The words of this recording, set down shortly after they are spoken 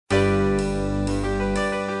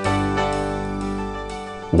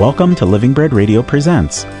Welcome to Living Bread Radio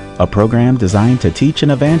Presents, a program designed to teach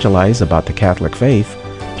and evangelize about the Catholic faith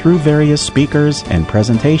through various speakers and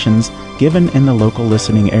presentations given in the local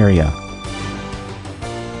listening area.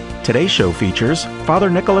 Today's show features Father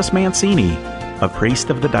Nicholas Mancini, a priest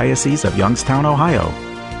of the Diocese of Youngstown, Ohio,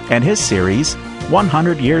 and his series,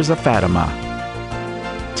 100 Years of Fatima.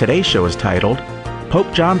 Today's show is titled,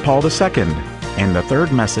 Pope John Paul II and the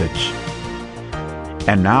Third Message.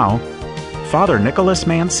 And now, Father Nicholas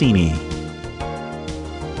Mancini.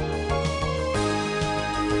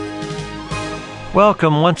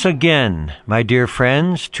 Welcome once again, my dear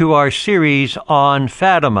friends, to our series on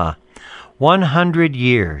Fatima, 100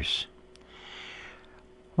 Years.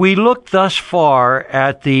 We looked thus far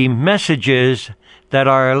at the messages that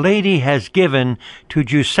Our Lady has given to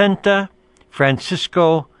Jacinta,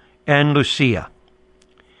 Francisco, and Lucia.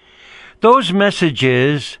 Those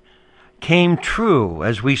messages came true,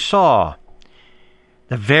 as we saw.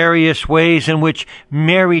 The various ways in which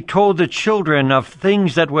Mary told the children of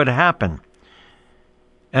things that would happen,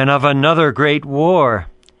 and of another great war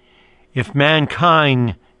if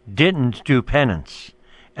mankind didn't do penance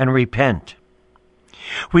and repent.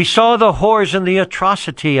 We saw the horrors and the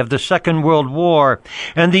atrocity of the Second World War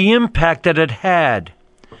and the impact that it had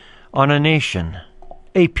on a nation,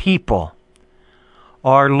 a people,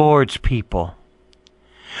 our Lord's people.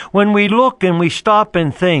 When we look and we stop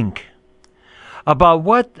and think about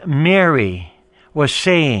what Mary was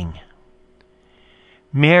saying,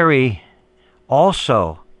 Mary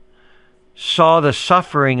also saw the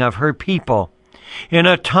suffering of her people in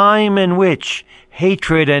a time in which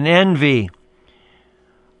hatred and envy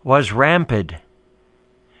was rampant,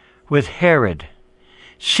 with Herod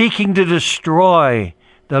seeking to destroy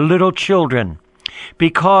the little children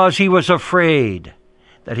because he was afraid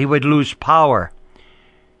that he would lose power,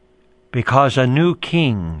 because a new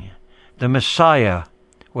king, the Messiah,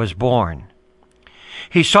 was born.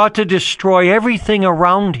 He sought to destroy everything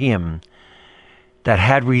around him that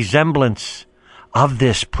had resemblance of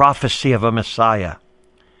this prophecy of a Messiah.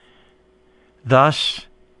 Thus,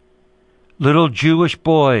 little Jewish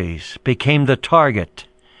boys became the target.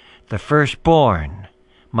 The firstborn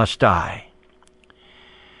must die.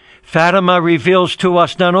 Fatima reveals to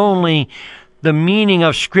us not only the meaning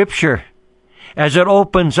of Scripture, as it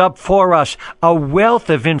opens up for us a wealth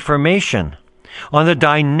of information on the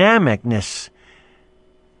dynamicness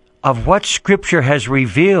of what Scripture has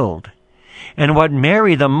revealed and what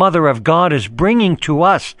Mary, the Mother of God, is bringing to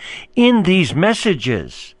us in these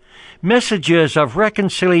messages. Messages of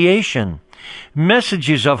reconciliation,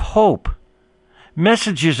 messages of hope,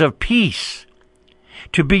 messages of peace,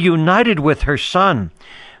 to be united with her Son,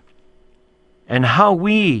 and how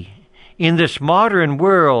we, in this modern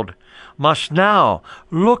world, must now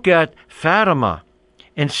look at Fatima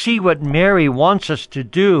and see what Mary wants us to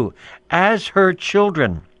do as her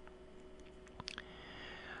children.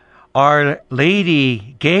 Our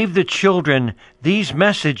Lady gave the children these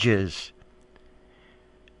messages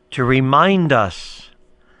to remind us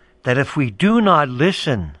that if we do not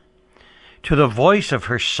listen to the voice of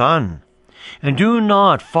her Son and do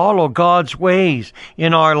not follow God's ways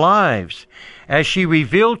in our lives, as she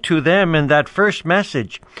revealed to them in that first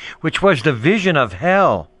message, which was the vision of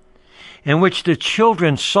hell, in which the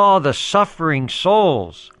children saw the suffering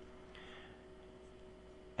souls.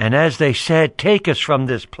 And as they said, "Take us from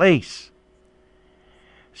this place,"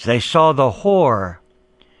 they saw the horror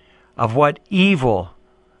of what evil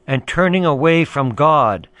and turning away from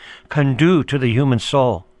God can do to the human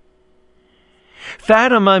soul.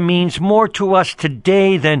 Fatima means more to us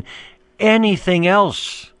today than anything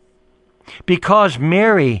else, because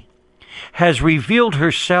Mary has revealed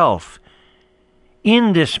herself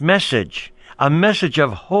in this message, a message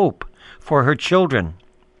of hope for her children.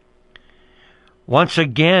 Once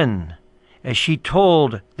again, as she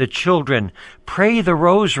told the children, pray the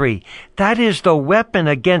rosary. That is the weapon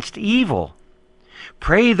against evil.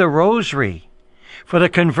 Pray the rosary for the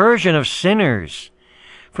conversion of sinners,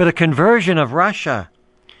 for the conversion of Russia,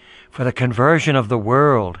 for the conversion of the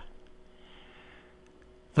world.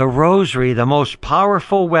 The rosary, the most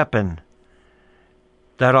powerful weapon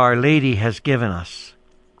that Our Lady has given us.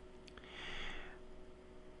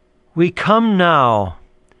 We come now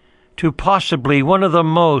to possibly one of the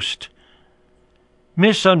most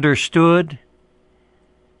misunderstood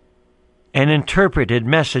and interpreted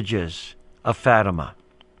messages of Fatima.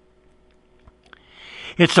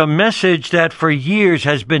 It's a message that for years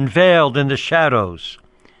has been veiled in the shadows,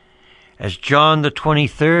 as John the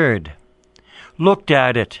 23rd looked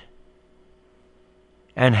at it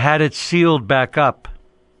and had it sealed back up.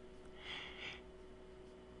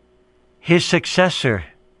 His successor,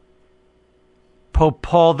 Pope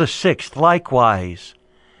Paul VI likewise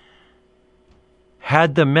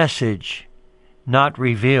had the message not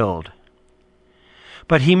revealed.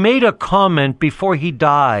 But he made a comment before he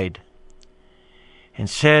died and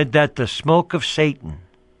said that the smoke of Satan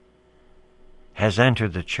has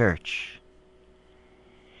entered the church.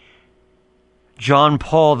 John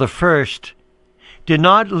Paul I did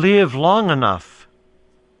not live long enough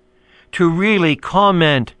to really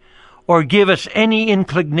comment or give us any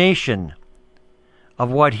inclination of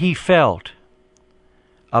what he felt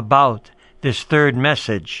about this third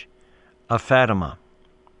message of Fatima.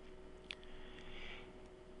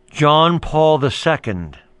 John Paul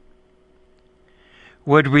II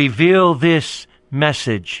would reveal this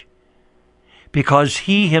message because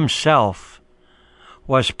he himself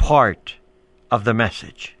was part of the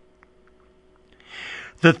message.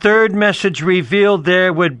 The third message revealed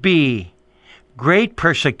there would be great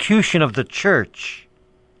persecution of the church,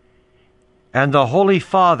 and the Holy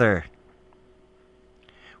Father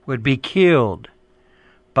would be killed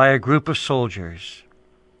by a group of soldiers.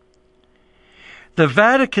 The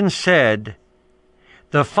Vatican said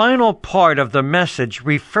the final part of the message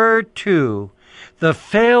referred to the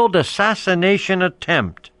failed assassination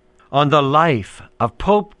attempt on the life of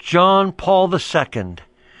Pope John Paul II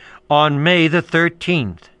on May the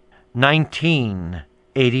 13th,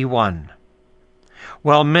 1981.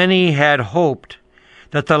 While many had hoped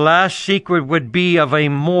that the last secret would be of a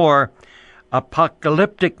more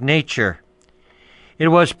apocalyptic nature, it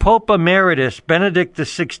was Pope Emeritus Benedict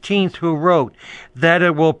XVI who wrote that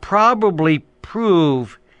it will probably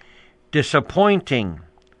prove disappointing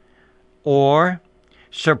or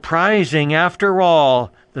surprising after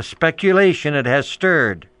all the speculation it has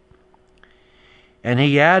stirred. And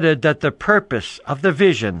he added that the purpose of the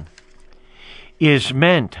vision is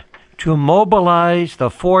meant to mobilize the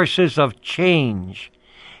forces of change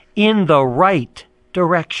in the right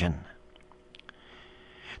direction.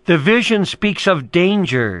 The vision speaks of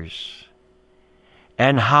dangers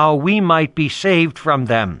and how we might be saved from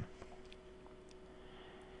them.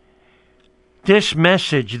 This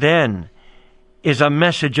message, then, is a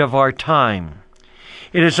message of our time.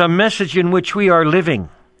 It is a message in which we are living.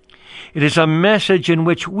 It is a message in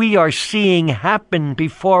which we are seeing happen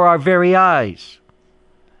before our very eyes.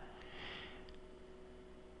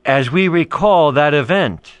 As we recall that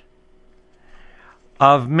event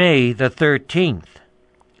of May the 13th,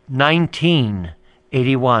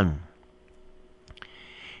 1981.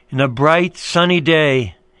 In a bright sunny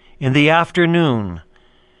day in the afternoon,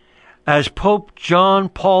 as Pope John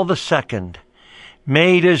Paul II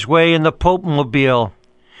made his way in the Pope-mobile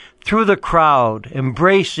through the crowd,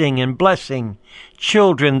 embracing and blessing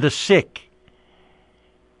children, the sick,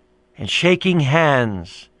 and shaking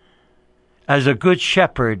hands as a good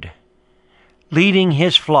shepherd leading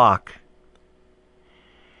his flock,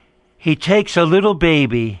 he takes a little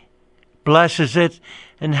baby, blesses it,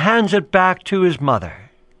 and hands it back to his mother.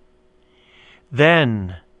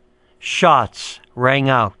 Then shots rang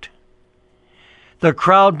out. The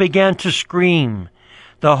crowd began to scream.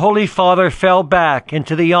 The Holy Father fell back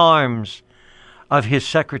into the arms of his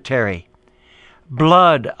secretary.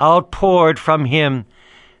 Blood outpoured from him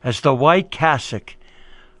as the white cassock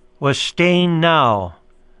was stained now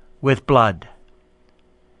with blood.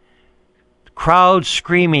 Crowds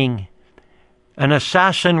screaming, an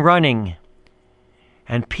assassin running,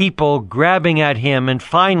 and people grabbing at him and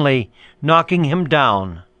finally knocking him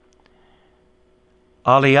down.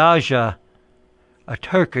 Ali Aja, a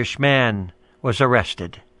Turkish man, was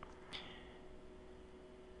arrested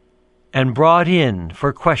and brought in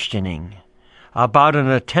for questioning about an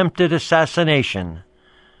attempted assassination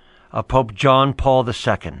of Pope John Paul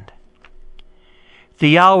II.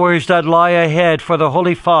 The hours that lie ahead for the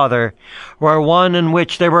Holy Father were one in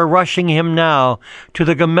which they were rushing him now to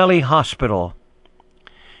the Gemelli Hospital.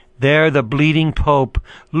 There the bleeding Pope,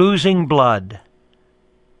 losing blood,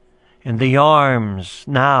 in the arms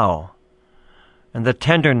now and the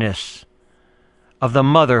tenderness of the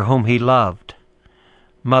mother whom he loved,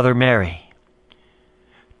 Mother Mary.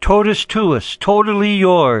 Totus tuus, totally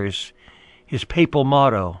yours, his papal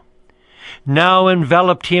motto, now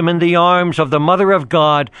enveloped him in the arms of the Mother of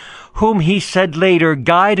God, whom he said later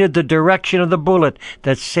guided the direction of the bullet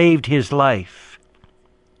that saved his life.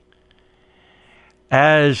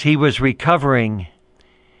 As he was recovering,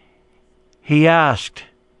 he asked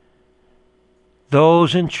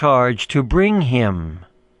those in charge to bring him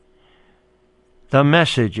the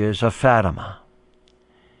messages of Fatima.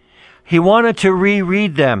 He wanted to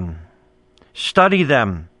reread them, study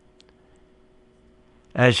them.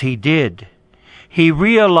 As he did, he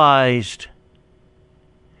realized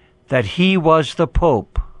that he was the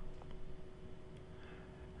Pope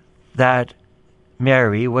that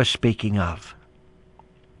Mary was speaking of.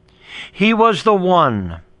 He was the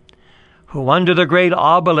one who, under the great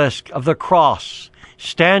obelisk of the cross,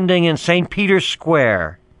 standing in St. Peter's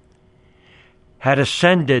Square, had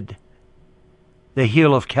ascended the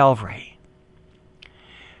hill of Calvary.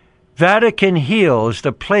 Vatican Hill is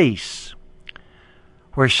the place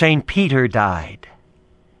where St. Peter died,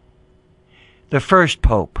 the first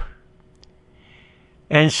pope.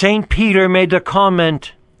 And St. Peter made the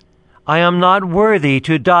comment, "I am not worthy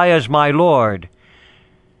to die as my Lord.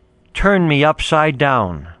 Turn me upside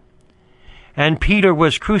down." And Peter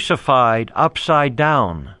was crucified upside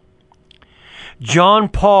down. John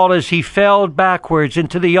Paul, as he fell backwards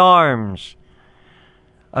into the arms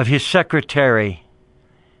of his secretary,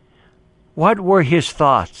 what were his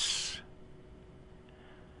thoughts?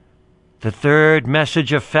 The third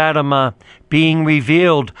message of Fatima being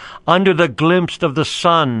revealed under the glimpse of the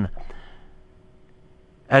sun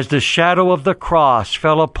as the shadow of the cross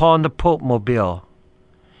fell upon the Popemobile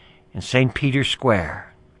in St. Peter's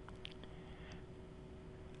Square.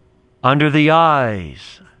 Under the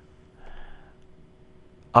eyes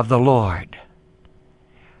of the Lord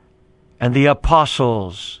and the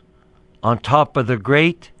apostles on top of the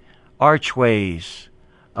great archways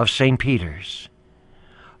of St. Peter's,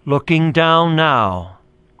 looking down now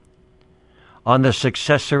on the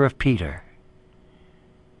successor of Peter,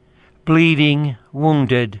 bleeding,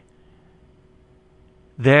 wounded,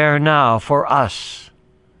 there now for us,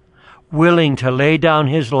 willing to lay down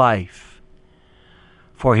his life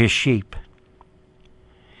for his sheep.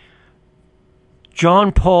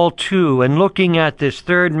 John Paul II, in looking at this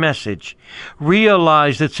third message,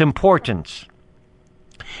 realized its importance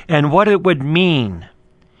and what it would mean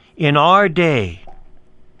in our day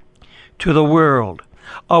to the world,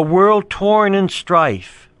 a world torn in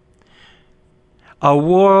strife, a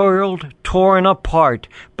world torn apart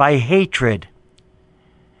by hatred.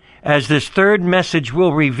 As this third message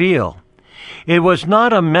will reveal, it was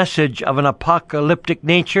not a message of an apocalyptic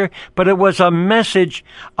nature, but it was a message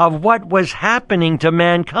of what was happening to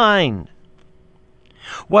mankind.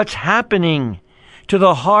 What's happening to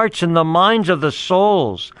the hearts and the minds of the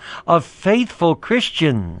souls of faithful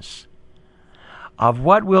Christians, of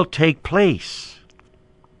what will take place.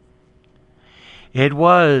 It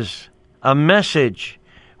was a message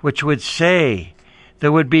which would say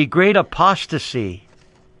there would be great apostasy,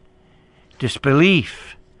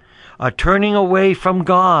 disbelief, a turning away from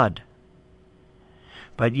God,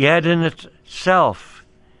 but yet in itself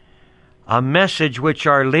a message which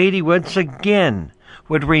Our Lady once again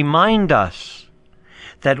would remind us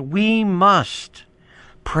that we must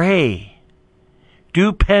pray,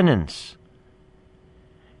 do penance,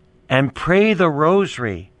 and pray the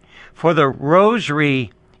rosary, for the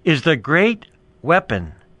rosary is the great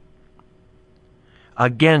weapon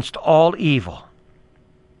against all evil.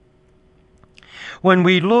 When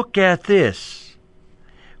we look at this,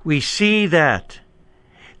 we see that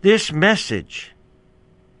this message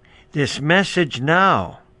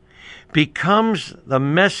now becomes the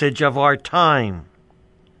message of our time,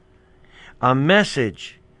 a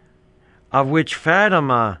message of which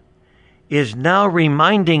Fatima is now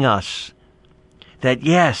reminding us that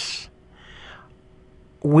yes,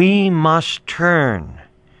 we must turn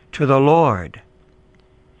to the Lord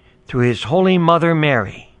through His Holy Mother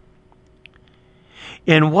Mary.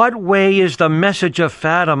 In what way is the message of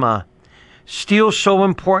Fatima still so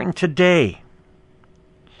important today?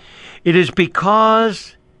 It is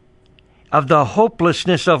because of the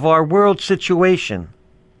hopelessness of our world situation.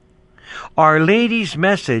 Our Lady's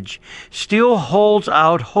message still holds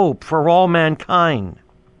out hope for all mankind.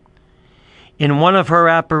 In one of her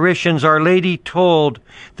apparitions, Our Lady told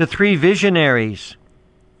the three visionaries,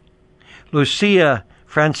 Lucia,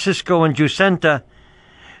 Francisco, and Jacinta,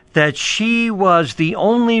 that she was the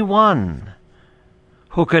only one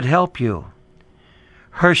who could help you.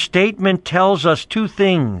 Her statement tells us two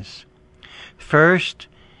things. First,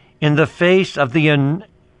 in the face of the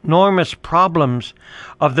enormous problems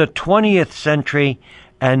of the 20th century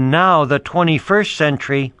and now the 21st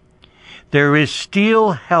century, there is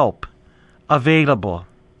still help available.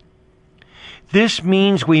 This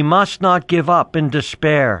means we must not give up in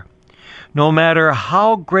despair, no matter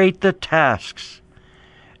how great the tasks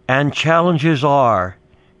and challenges are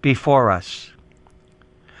before us.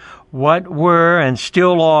 What were and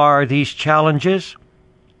still are these challenges?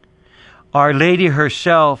 Our Lady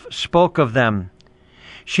herself spoke of them.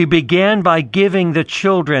 She began by giving the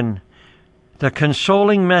children the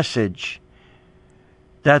consoling message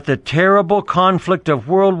that the terrible conflict of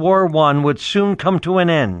World War I would soon come to an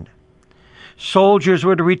end. Soldiers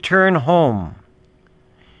would return home.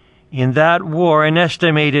 In that war, an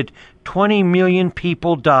estimated 20 million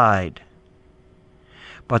people died.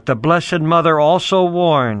 But the Blessed Mother also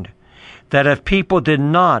warned that if people did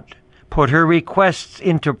not put her requests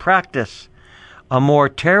into practice, a more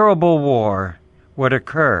terrible war would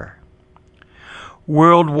occur.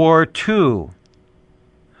 World War II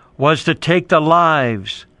was to take the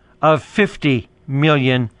lives of 50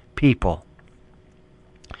 million people.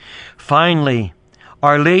 Finally,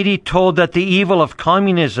 Our Lady told that the evil of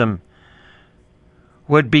communism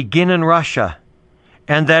would begin in Russia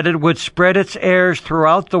and that it would spread its airs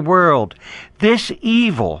throughout the world. This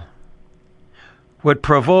evil would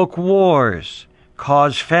provoke wars,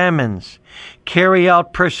 cause famines, carry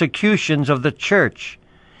out persecutions of the Church,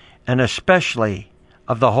 and especially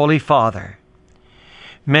of the Holy Father.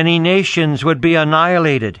 Many nations would be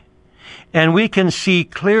annihilated, and we can see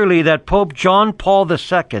clearly that Pope John Paul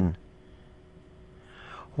II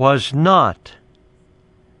was not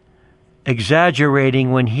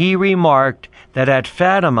exaggerating when he remarked that at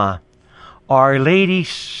Fatima, Our Lady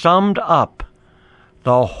summed up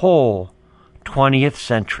the whole 20th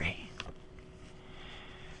century.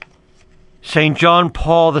 St. John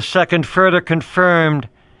Paul II further confirmed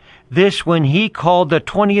this when he called the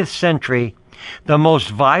 20th century the most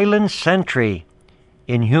violent century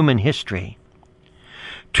in human history.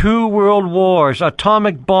 2 world wars,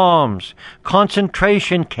 atomic bombs,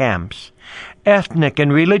 concentration camps, ethnic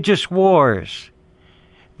and religious wars.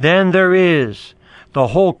 Then there is the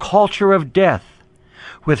whole culture of death,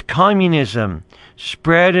 with communism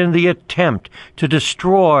spread in the attempt to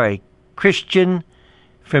destroy Christian,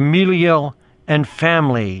 familial, and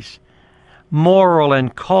families, moral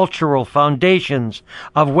and cultural foundations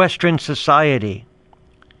of Western society.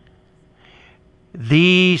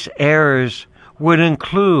 These errors would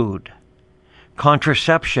include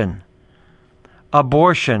contraception,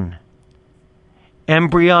 abortion,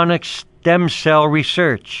 embryonic stem cell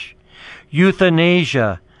research,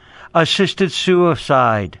 euthanasia, assisted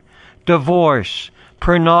suicide, divorce,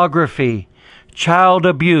 pornography, child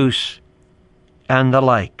abuse, and the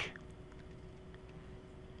like.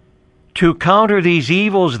 To counter these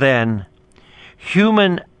evils, then,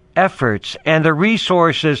 human efforts and the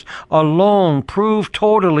resources alone prove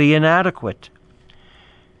totally inadequate.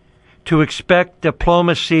 To expect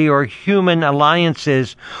diplomacy or human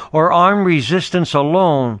alliances or armed resistance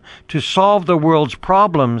alone to solve the world's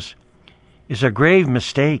problems is a grave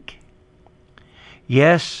mistake.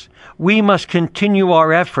 Yes, we must continue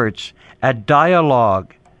our efforts at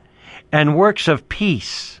dialogue and works of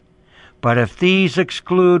peace, but if these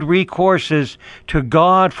exclude recourses to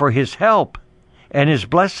God for His help and His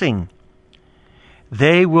blessing,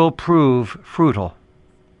 they will prove futile.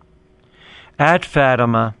 At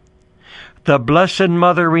Fatima, the Blessed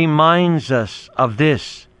Mother reminds us of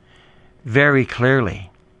this very clearly.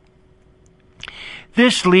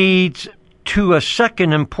 This leads to a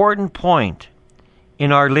second important point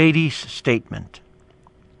in Our Lady's statement.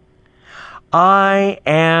 I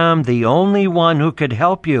am the only one who could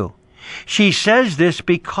help you. She says this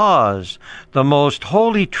because the Most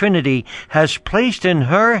Holy Trinity has placed in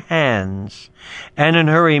her hands and in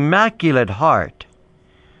her immaculate heart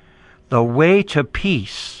the way to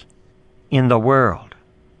peace in the world.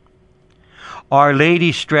 Our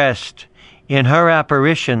Lady stressed in her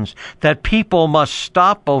apparitions that people must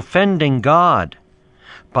stop offending God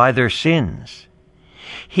by their sins.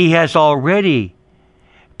 He has already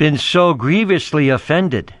been so grievously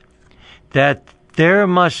offended that there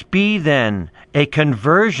must be then a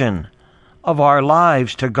conversion of our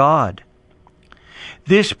lives to God.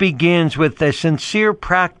 This begins with the sincere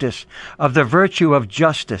practice of the virtue of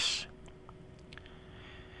justice.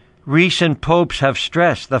 Recent popes have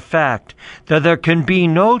stressed the fact that there can be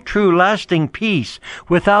no true lasting peace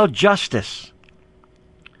without justice.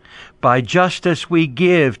 By justice we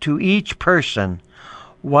give to each person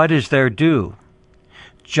what is their due.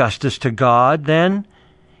 Justice to God, then,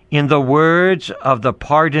 in the words of the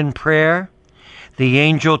pardon prayer the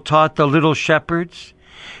angel taught the little shepherds,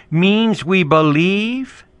 means we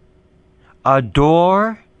believe,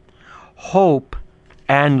 adore, hope,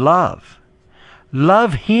 and love.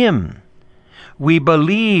 Love Him. We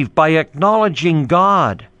believe by acknowledging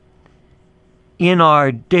God in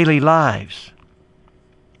our daily lives.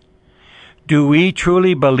 Do we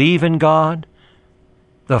truly believe in God,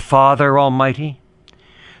 the Father Almighty,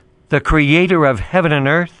 the Creator of heaven and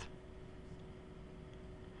earth?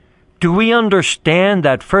 Do we understand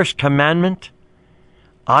that first commandment?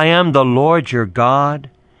 I am the Lord your God.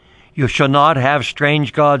 You shall not have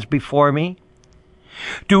strange gods before me.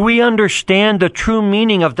 Do we understand the true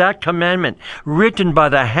meaning of that commandment written by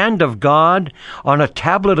the hand of God on a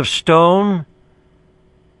tablet of stone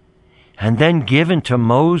and then given to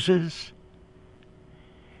Moses?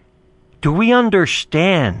 Do we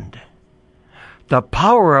understand the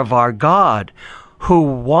power of our God, who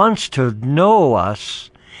wants to know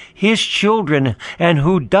us, His children, and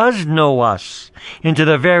who does know us into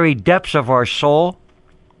the very depths of our soul?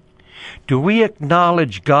 Do we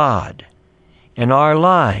acknowledge God in our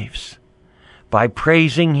lives by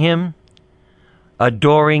praising Him,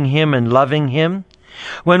 adoring Him, and loving Him?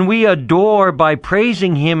 When we adore by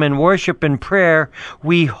praising Him in worship and prayer,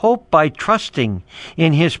 we hope by trusting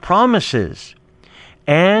in His promises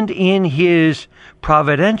and in His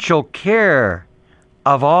providential care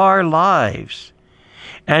of our lives.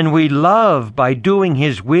 And we love by doing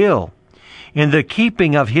His will in the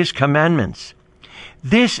keeping of His commandments.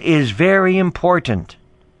 This is very important.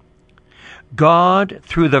 God,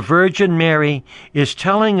 through the Virgin Mary, is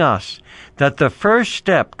telling us that the first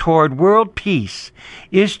step toward world peace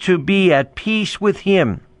is to be at peace with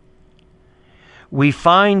Him. We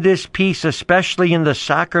find this peace especially in the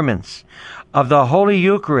sacraments of the Holy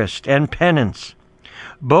Eucharist and penance,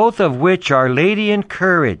 both of which Our Lady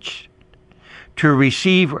encouraged to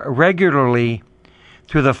receive regularly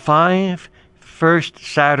through the 5 first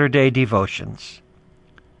Saturday devotions.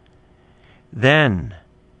 Then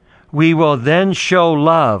we will then show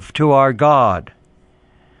love to our God,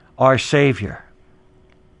 our Savior.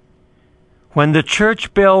 When the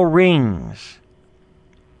church bell rings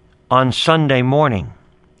on Sunday morning,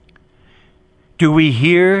 do we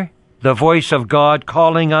hear the voice of God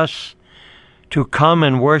calling us to come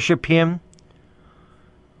and worship Him?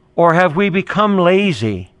 Or have we become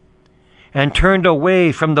lazy and turned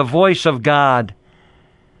away from the voice of God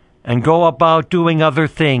and go about doing other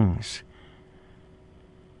things?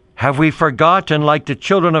 Have we forgotten, like the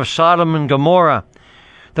children of Sodom and Gomorrah,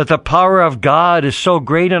 that the power of God is so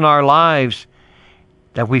great in our lives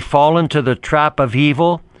that we fall into the trap of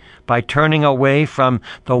evil by turning away from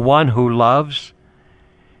the one who loves?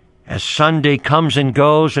 As Sunday comes and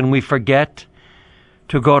goes and we forget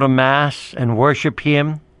to go to Mass and worship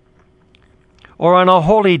Him? Or on a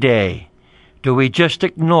holy day, do we just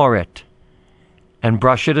ignore it and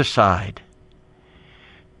brush it aside?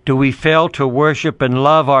 Do we fail to worship and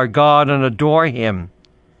love our God and adore Him?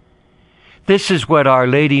 This is what Our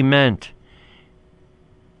Lady meant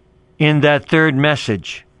in that third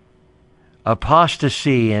message: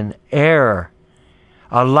 apostasy and error,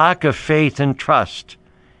 a lack of faith and trust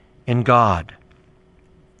in God.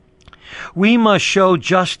 We must show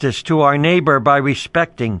justice to our neighbor by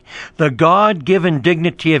respecting the God-given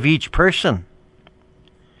dignity of each person.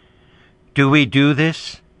 Do we do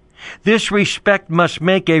this? This respect must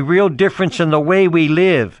make a real difference in the way we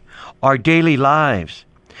live our daily lives,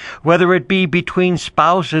 whether it be between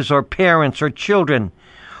spouses or parents or children,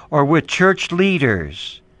 or with church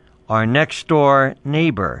leaders, our next-door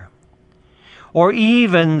neighbor, or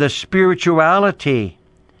even the spirituality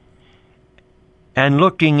and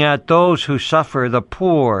looking at those who suffer, the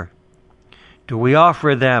poor. Do we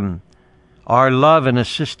offer them our love and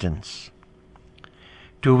assistance?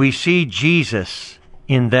 Do we see Jesus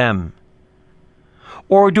in them?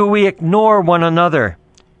 Or do we ignore one another?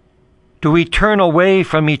 Do we turn away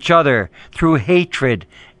from each other through hatred,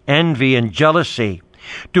 envy, and jealousy?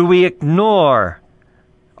 Do we ignore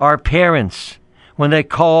our parents when they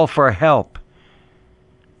call for help?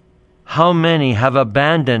 How many have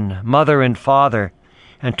abandoned mother and father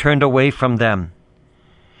and turned away from them?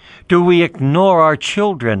 Do we ignore our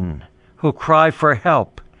children who cry for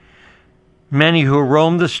help? Many who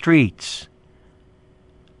roam the streets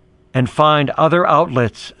and find other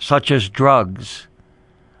outlets such as drugs,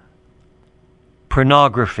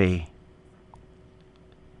 pornography,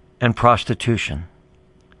 and prostitution.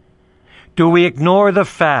 Do we ignore the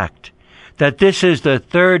fact that this is the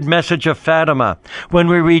third message of Fatima, when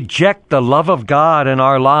we reject the love of God in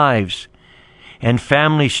our lives and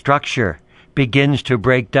family structure begins to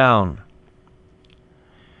break down?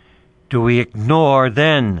 Do we ignore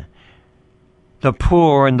then the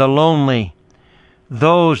poor and the lonely,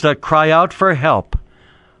 those that cry out for help,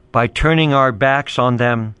 by turning our backs on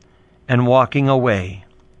them and walking away?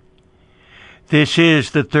 This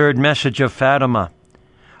is the third message of Fatima,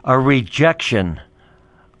 a rejection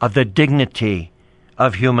of the dignity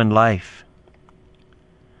of human life.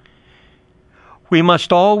 We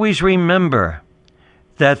must always remember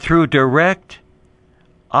that through direct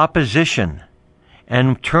opposition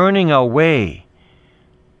and turning away,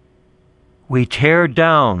 we tear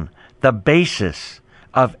down the basis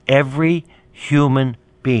of every human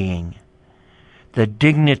being, the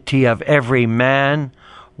dignity of every man,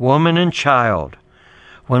 woman, and child,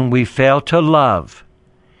 when we fail to love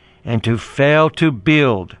and to fail to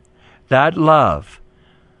build that love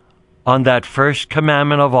on that first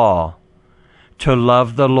commandment of all, to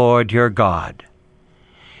love the Lord your God.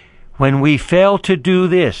 When we fail to do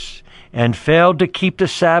this and fail to keep the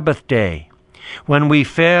Sabbath day, when we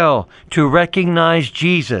fail to recognize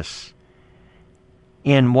Jesus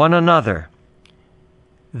in one another,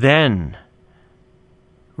 then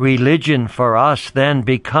religion for us then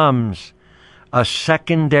becomes a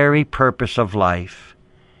secondary purpose of life,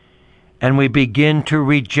 and we begin to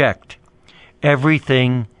reject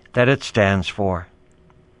everything that it stands for.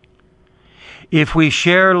 If we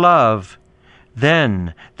share love,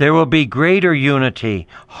 then there will be greater unity,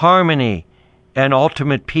 harmony, and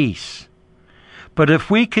ultimate peace. But if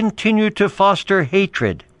we continue to foster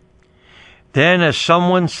hatred, then, as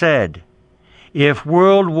someone said, if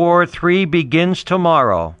World War III begins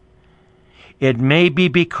tomorrow, it may be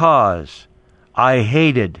because I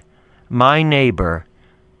hated my neighbor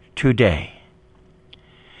today.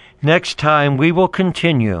 Next time we will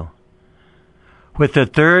continue with the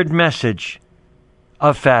third message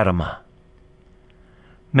of Fatima.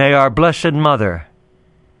 May our Blessed Mother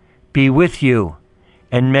be with you,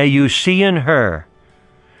 and may you see in her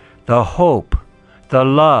the hope, the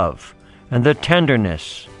love, and the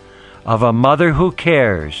tenderness of a mother who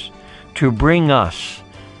cares to bring us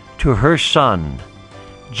to her Son,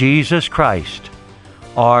 Jesus Christ,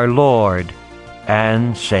 our Lord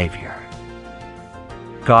and Savior.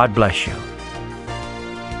 God bless you.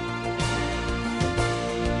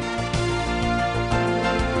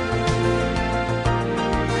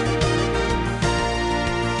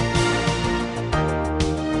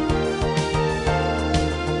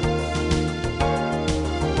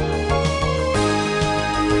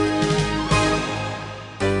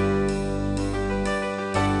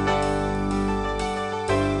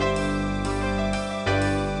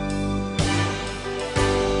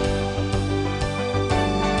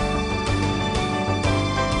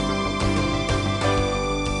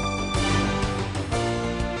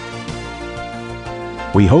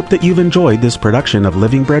 We hope that you've enjoyed this production of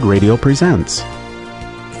Living Bread Radio Presents.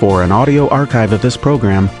 For an audio archive of this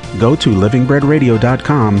program, go to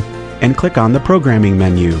livingbreadradio.com and click on the programming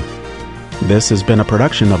menu. This has been a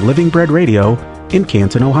production of Living Bread Radio in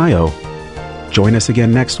Canton, Ohio. Join us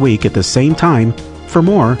again next week at the same time for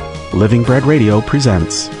more Living Bread Radio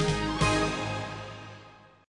Presents.